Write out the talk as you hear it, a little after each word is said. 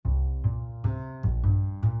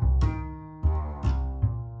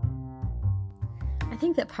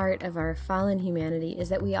think that part of our fallen humanity is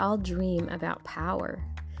that we all dream about power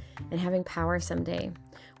and having power someday,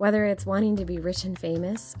 whether it's wanting to be rich and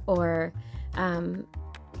famous or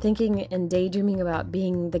thinking and daydreaming about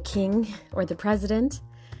being the king or the president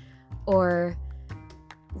or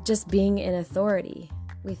just being in authority.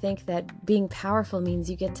 We think that being powerful means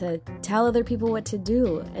you get to tell other people what to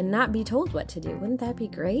do and not be told what to do. Wouldn't that be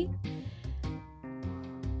great?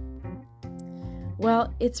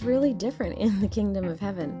 Well, it's really different in the kingdom of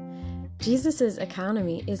heaven. Jesus'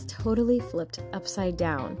 economy is totally flipped upside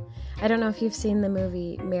down. I don't know if you've seen the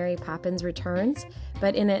movie Mary Poppins Returns,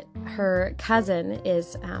 but in it, her cousin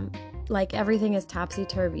is like everything is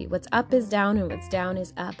topsy-turvy. What's up is down and what's down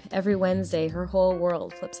is up. Every Wednesday, her whole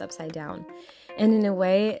world flips upside down. And in a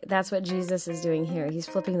way, that's what Jesus is doing here. He's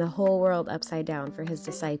flipping the whole world upside down for his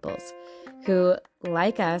disciples, who,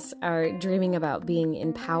 like us, are dreaming about being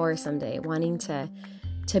in power someday, wanting to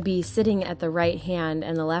be sitting at the right hand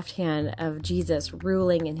and the left hand of Jesus,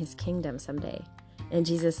 ruling in his kingdom someday. And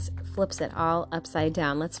Jesus flips it all upside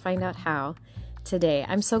down. Let's find out how today.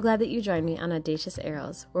 I'm so glad that you joined me on Audacious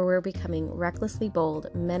Arrows, where we're becoming recklessly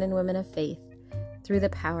bold men and women of faith through the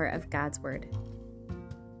power of God's Word.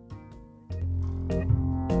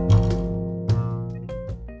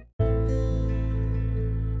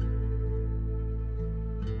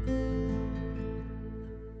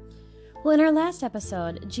 Well, in our last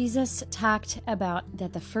episode, Jesus talked about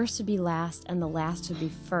that the first would be last and the last would be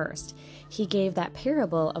first. He gave that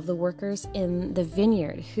parable of the workers in the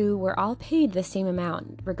vineyard who were all paid the same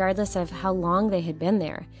amount, regardless of how long they had been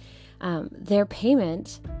there. Their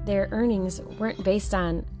payment, their earnings weren't based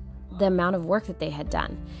on the amount of work that they had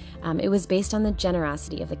done. It was based on the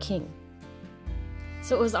generosity of the king.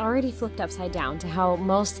 So it was already flipped upside down to how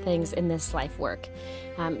most things in this life work.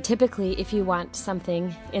 Typically, if you want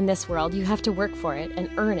something in this world, you have to work for it and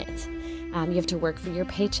earn it. You have to work for your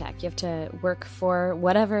paycheck. You have to work for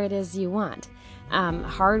whatever it is you want.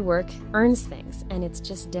 Hard work earns things, and it's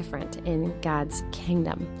just different in God's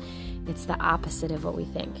kingdom. It's the opposite of what we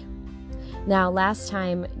think. Now, last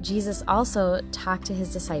time, Jesus also talked to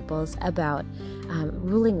his disciples about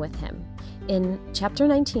ruling with him. In chapter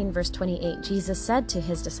 19, verse 28, Jesus said to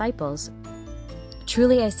his disciples,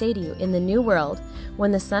 "Truly I say to you, in the new world,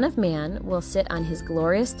 when the Son of Man will sit on his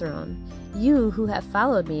glorious throne, you who have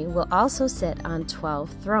followed me will also sit on 12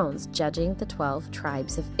 thrones, judging the 12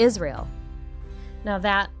 tribes of Israel." Now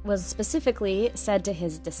that was specifically said to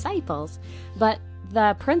his disciples, but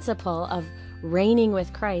the principle of reigning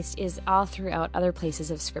with Christ is all throughout other places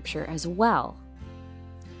of Scripture as well.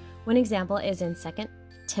 One example is in 2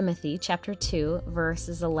 Timothy chapter 2,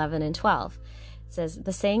 verses 11 and 12. It says,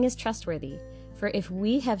 "The saying is trustworthy, for if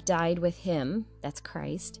we have died with him," that's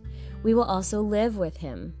Christ, "we will also live with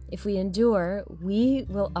him. If we endure, we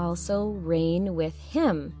will also reign with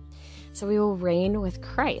him." So we will reign with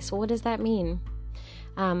Christ. Well, what does that mean?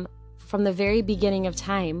 From the very beginning of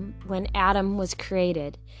time, when Adam was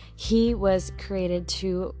created, he was created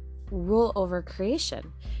to rule over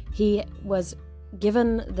creation. He was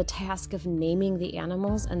given the task of naming the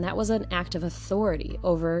animals, and that was an act of authority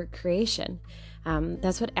over creation.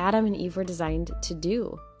 That's what Adam and Eve were designed to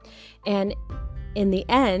do. And in the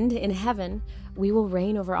end, in heaven, we will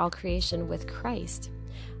reign over all creation with Christ.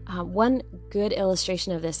 One good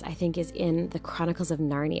illustration of this, I think, is in the Chronicles of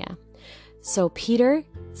Narnia. So Peter,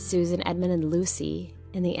 Susan, Edmund, and Lucy,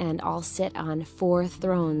 in the end, all sit on 4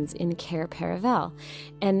 thrones in Cair Paravel,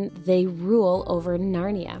 and they rule over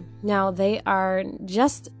Narnia. Now, they are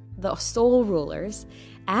just the sole rulers.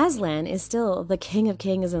 Aslan is still the King of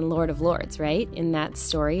Kings and Lord of Lords, right, in that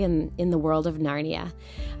story and in the world of Narnia.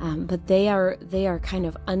 But they are kind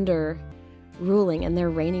of under ruling, and they're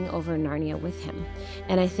reigning over Narnia with him.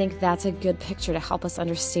 And I think that's a good picture to help us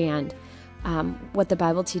understand what the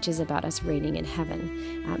Bible teaches about us reigning in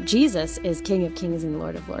heaven. Jesus is King of Kings and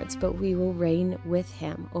Lord of Lords, but we will reign with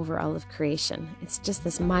him over all of creation. It's just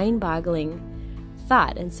this mind-boggling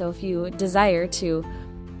thought. And so if you desire to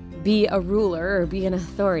be a ruler or be an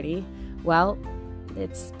authority, well,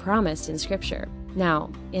 it's promised in Scripture. Now,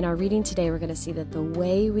 in our reading today, we're going to see that the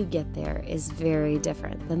way we get there is very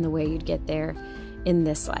different than the way you'd get there in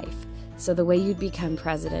this life. So the way you'd become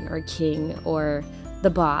president or king or the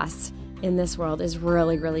boss in this world is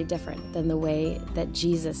really, really different than the way that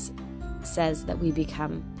Jesus says that we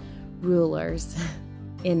become rulers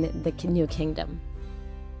in the new kingdom.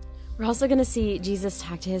 We're also going to see Jesus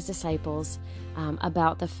talk to his disciples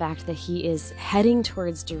about the fact that he is heading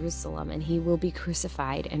towards Jerusalem and he will be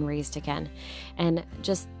crucified and raised again. And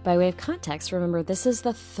just by way of context, remember, this is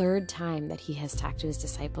the 3rd time that he has talked to his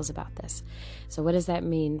disciples about this. So what does that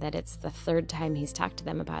mean, that it's the 3rd time he's talked to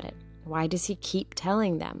them about it? Why does he keep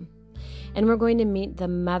telling them? And we're going to meet the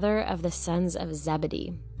mother of the sons of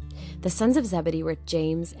Zebedee. The sons of Zebedee were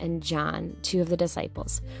James and John, two of the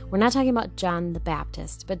disciples. We're not talking about John the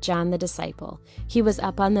Baptist, but John the disciple. He was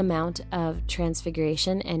up on the Mount of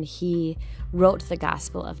Transfiguration, and he wrote the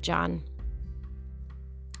Gospel of John.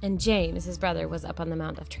 And James, his brother, was up on the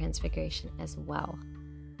Mount of Transfiguration as well.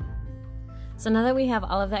 So now that we have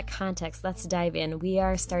all of that context, let's dive in. We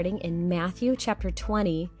are starting in Matthew chapter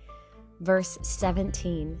 20, verse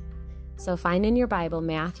 17. So find in your Bible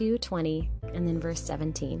Matthew 20 and then verse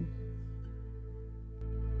 17.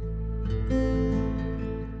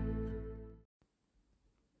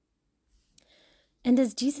 And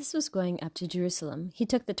as Jesus was going up to Jerusalem, he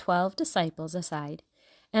took the 12 disciples aside,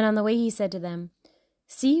 and on the way he said to them,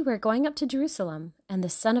 "See, we're going up to Jerusalem, and the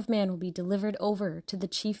Son of Man will be delivered over to the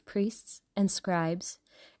chief priests and scribes,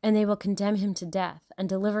 and they will condemn him to death and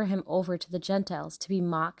deliver him over to the Gentiles to be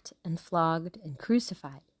mocked and flogged and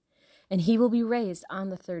crucified. And he will be raised on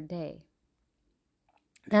the third day."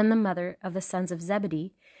 Then the mother of the sons of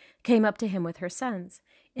Zebedee came up to him with her sons,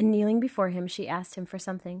 and kneeling before him, she asked him for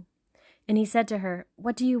something. And he said to her,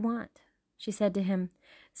 "What do you want?" She said to him,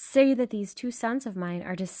 "Say that these 2 sons of mine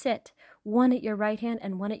are to sit, one at your right hand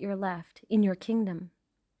and one at your left, in your kingdom."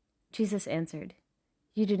 Jesus answered,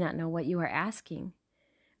 "You do not know what you are asking.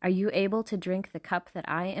 Are you able to drink the cup that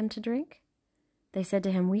I am to drink?" They said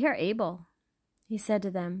to him, "We are able." He said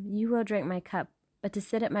to them, "You will drink my cup, but to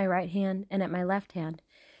sit at my right hand and at my left hand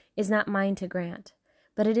is not mine to grant,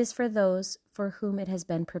 but it is for those for whom it has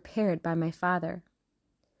been prepared by my Father."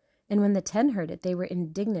 And when the 10 heard it, they were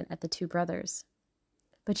indignant at the 2 brothers.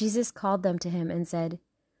 But Jesus called them to him and said,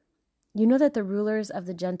 "You know that the rulers of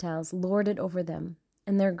the Gentiles lord it over them,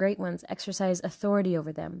 and their great ones exercise authority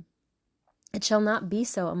over them. It shall not be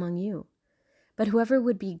so among you. But whoever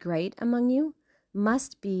would be great among you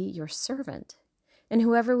must be your servant, and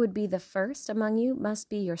whoever would be the first among you must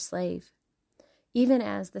be your slave. Even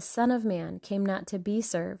as the Son of Man came not to be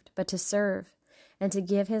served, but to serve, and to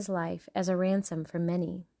give his life as a ransom for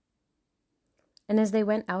many." And as they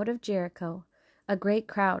went out of Jericho, a great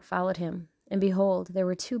crowd followed him. And behold, there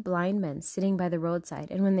were 2 blind men sitting by the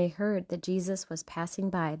roadside. And when they heard that Jesus was passing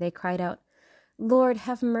by, they cried out, "Lord,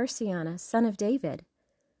 have mercy on us, Son of David."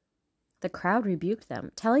 The crowd rebuked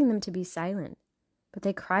them, telling them to be silent. But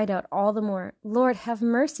they cried out all the more, "Lord, have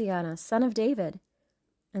mercy on us, Son of David."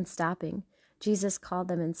 And stopping, Jesus called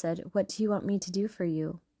them and said, "What do you want me to do for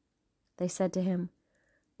you?" They said to him,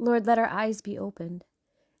 "Lord, let our eyes be opened."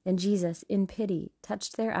 And Jesus, in pity,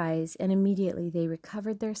 touched their eyes, and immediately they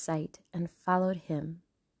recovered their sight and followed him.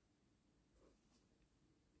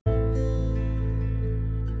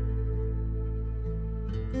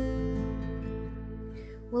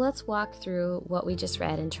 Well, let's walk through what we just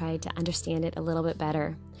read and try to understand it a little bit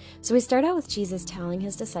better. So we start out with Jesus telling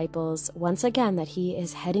his disciples once again that he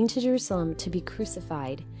is heading to Jerusalem to be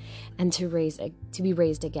crucified and to be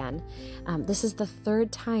raised again. This is the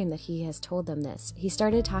 3rd time that he has told them this. He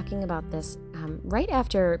started talking about this right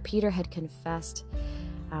after Peter had confessed.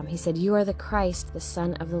 He said, "You are the Christ, the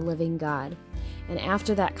Son of the living God." And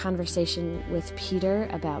after that conversation with Peter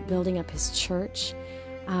about building up his church,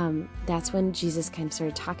 that's when Jesus kind of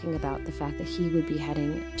started talking about the fact that he would be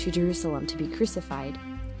heading to Jerusalem to be crucified.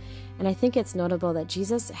 And I think it's notable that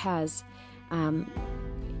Jesus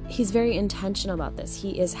he's very intentional about this.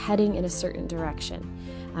 He is heading in a certain direction.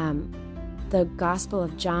 The Gospel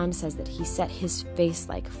of John says that he set his face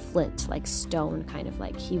like flint, like stone, kind of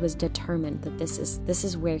like he was determined that this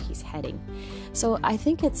is where he's heading. So I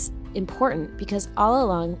think it's important because all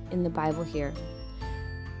along in the Bible here,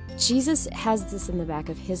 Jesus has this in the back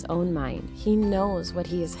of his own mind. He knows what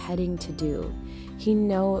he is heading to do. He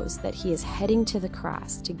knows that he is heading to the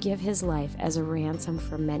cross to give his life as a ransom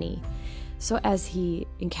for many. So as he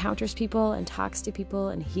encounters people and talks to people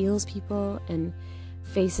and heals people and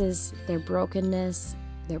faces their brokenness,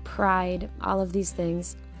 their pride, all of these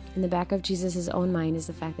things, in the back of Jesus' own mind is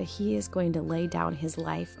the fact that he is going to lay down his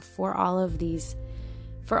life for all of these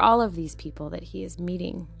people that he is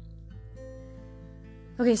meeting.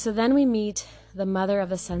 Okay, so then we meet the mother of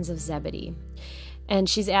the sons of Zebedee, and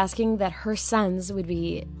she's asking that her sons would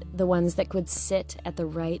be the ones that could sit at the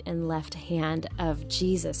right and left hand of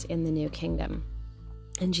Jesus in the new kingdom.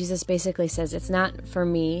 And Jesus basically says, it's not for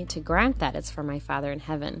me to grant that, it's for my Father in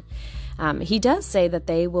heaven. He does say that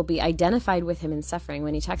they will be identified with him in suffering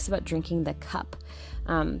when he talks about drinking the cup.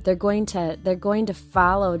 They're going to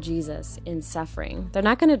follow Jesus in suffering. They're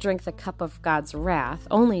not going to drink the cup of God's wrath.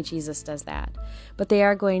 Only Jesus does that. But they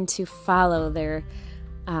are going to follow the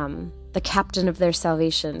captain of their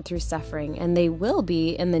salvation through suffering, and they will be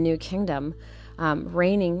in the new kingdom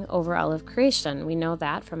reigning over all of creation. We know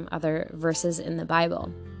that from other verses in the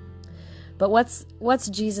Bible. But what's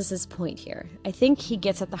Jesus's point here? I think he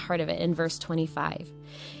gets at the heart of it in verse 25.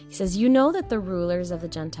 He says, "You know that the rulers of the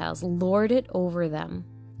Gentiles lord it over them,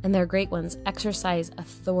 and their great ones exercise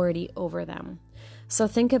authority over them." So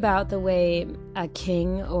think about the way a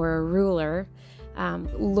king or a ruler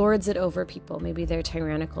lords it over people. Maybe they're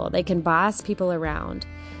tyrannical. They can boss people around.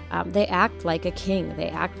 They act like a king. They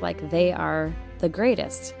act like they are the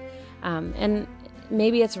greatest. And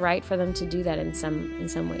maybe it's right for them to do that in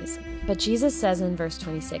some ways. But Jesus says in verse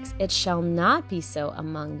 26, "It shall not be so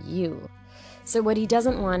among you." So what he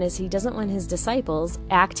doesn't want is he doesn't want his disciples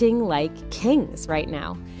acting like kings right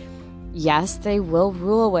now. Yes, they will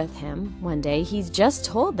rule with him one day. He's just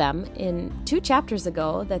told them in 2 chapters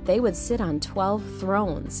ago that they would sit on 12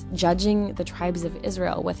 thrones, judging the tribes of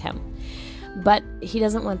Israel with him. But he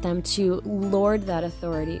doesn't want them to lord that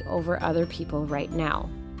authority over other people right now.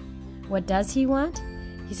 What does he want?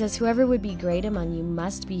 He says, "Whoever would be great among you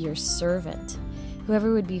must be your servant.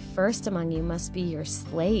 Whoever would be first among you must be your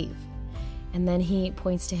slave." And then he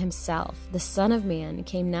points to himself. "The Son of Man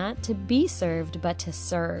came not to be served, but to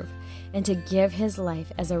serve, and to give his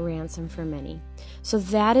life as a ransom for many." So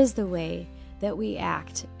that is the way that we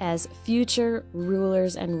act as future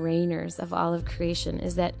rulers and reigners of all of creation,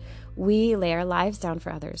 is that we lay our lives down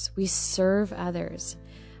for others. We serve others.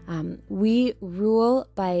 We rule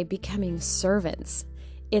by becoming servants.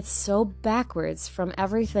 It's so backwards from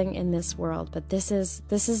everything in this world, but this is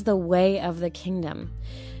the way of the kingdom.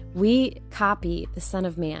 We copy the Son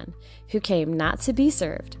of Man, who came not to be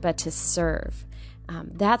served, but to serve.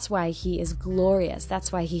 That's why he is glorious.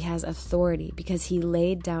 That's why he has authority, because he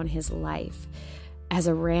laid down his life as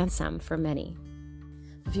a ransom for many.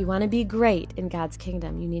 If you want to be great in God's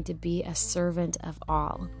kingdom, you need to be a servant of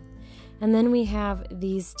all. And then we have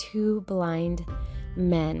these 2 blind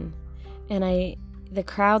men, and the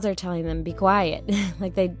crowds are telling them, "Be quiet."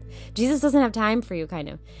 Jesus doesn't have time for you, kind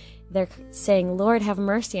of. They're saying, "Lord, have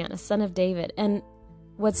mercy on us, Son of David." And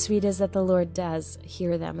what's sweet is that the Lord does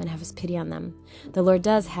hear them and have his pity on them. The Lord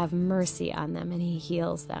does have mercy on them, and he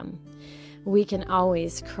heals them. We can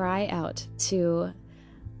always cry out to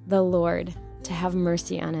the Lord to have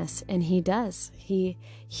mercy on us, and he does. He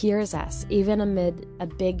hears us, even amid a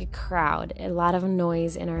big crowd, a lot of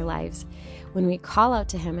noise in our lives. When we call out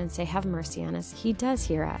to him and say, "Have mercy on us," he does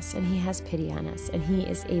hear us, and he has pity on us, and he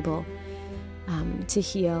is able to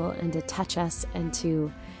heal and to touch us and to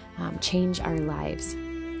change our lives.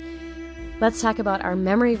 Let's talk about our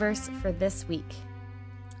memory verse for this week.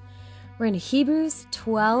 We're in Hebrews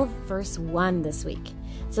 12, verse 1 this week.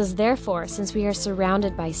 It says, "Therefore, since we are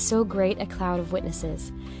surrounded by so great a cloud of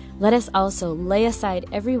witnesses, let us also lay aside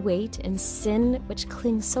every weight and sin which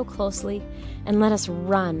clings so closely, and let us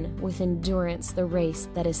run with endurance the race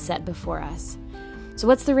that is set before us." So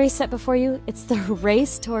what's the race set before you? It's the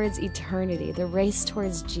race towards eternity, the race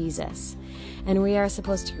towards Jesus. And we are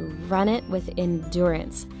supposed to run it with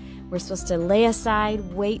endurance. We're supposed to lay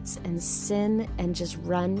aside weights and sin and just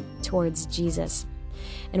run towards Jesus.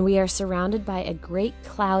 And we are surrounded by a great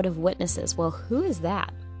cloud of witnesses. Well, who is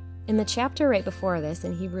that? In the chapter right before this,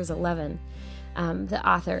 in Hebrews 11, the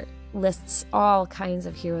author lists all kinds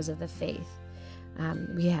of heroes of the faith.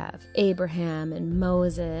 We have Abraham and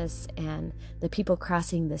Moses and the people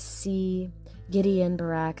crossing the sea, Gideon,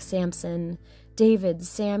 Barak, Samson, David,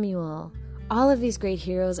 Samuel, all of these great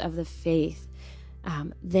heroes of the faith.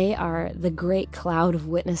 They are the great cloud of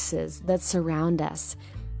witnesses that surround us.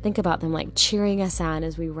 Think about them like cheering us on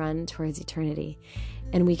as we run towards eternity.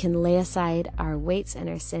 And we can lay aside our weights and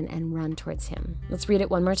our sin and run towards him. Let's read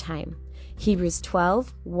it one more time. Hebrews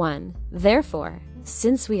 12:1. "Therefore,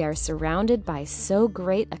 since we are surrounded by so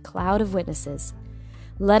great a cloud of witnesses,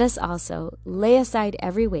 let us also lay aside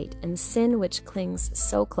every weight and sin which clings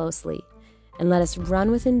so closely, and let us run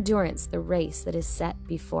with endurance the race that is set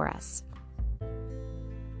before us."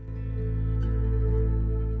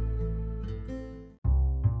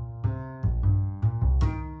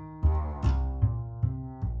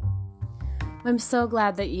 I'm so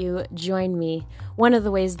glad that you joined me. One of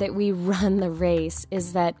the ways that we run the race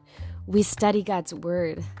is that we study God's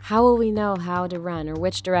Word. How will we know how to run or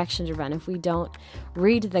which direction to run if we don't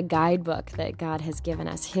read the guidebook that God has given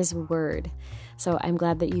us, His Word? So I'm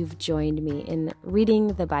glad that you've joined me in reading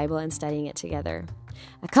the Bible and studying it together.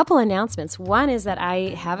 A couple announcements. One is that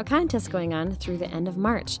I have a contest going on through the end of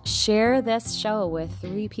March. Share this show with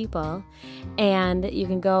 3 people, and you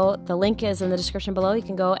can go, the link is in the description below. You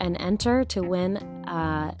can go and enter to win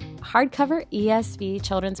a hardcover ESV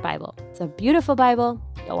Children's Bible. It's a beautiful Bible.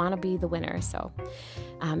 You'll want to be the winner, so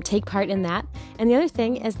take part in that. And the other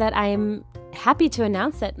thing is that I'm happy to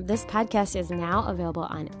announce that this podcast is now available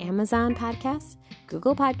on Amazon Podcasts,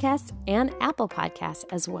 Google Podcasts, and Apple Podcasts,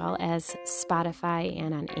 as well as Spotify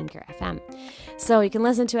and on Anchor FM. So you can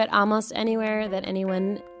listen to it almost anywhere that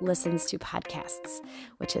anyone listens to podcasts,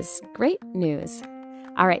 which is great news.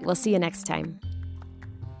 All right, we'll see you next time.